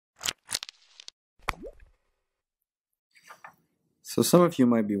So some of you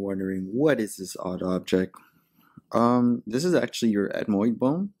might be wondering, what is this odd object? This is actually your ethmoid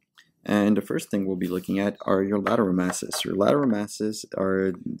bone. And the first thing we'll be looking at are your lateral masses. Your lateral masses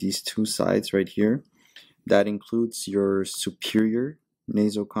are these two sides right here. That includes your superior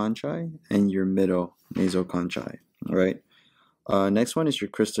nasal conchae and your middle nasal conchae. All right. Next one is your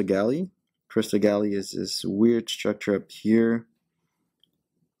crystal galli. Crystal galli is this weird structure up here.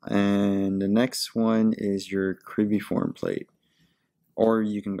 And the next one is your cribriform plate, or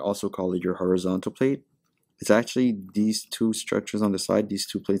you can also call it your horizontal plate. It's actually these two structures on the side, these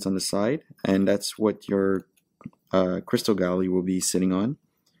two plates on the side, and that's what your crystal galli will be sitting on.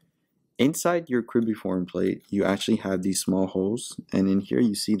 Inside your cribriform plate, you actually have these small holes, and in here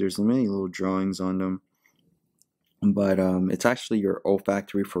you see there's many little drawings on them, but it's actually your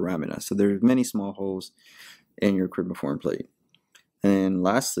olfactory foramina. So there's many small holes in your cribriform plate. And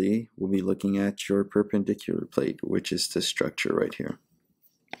lastly, we'll be looking at your perpendicular plate, which is this structure right here.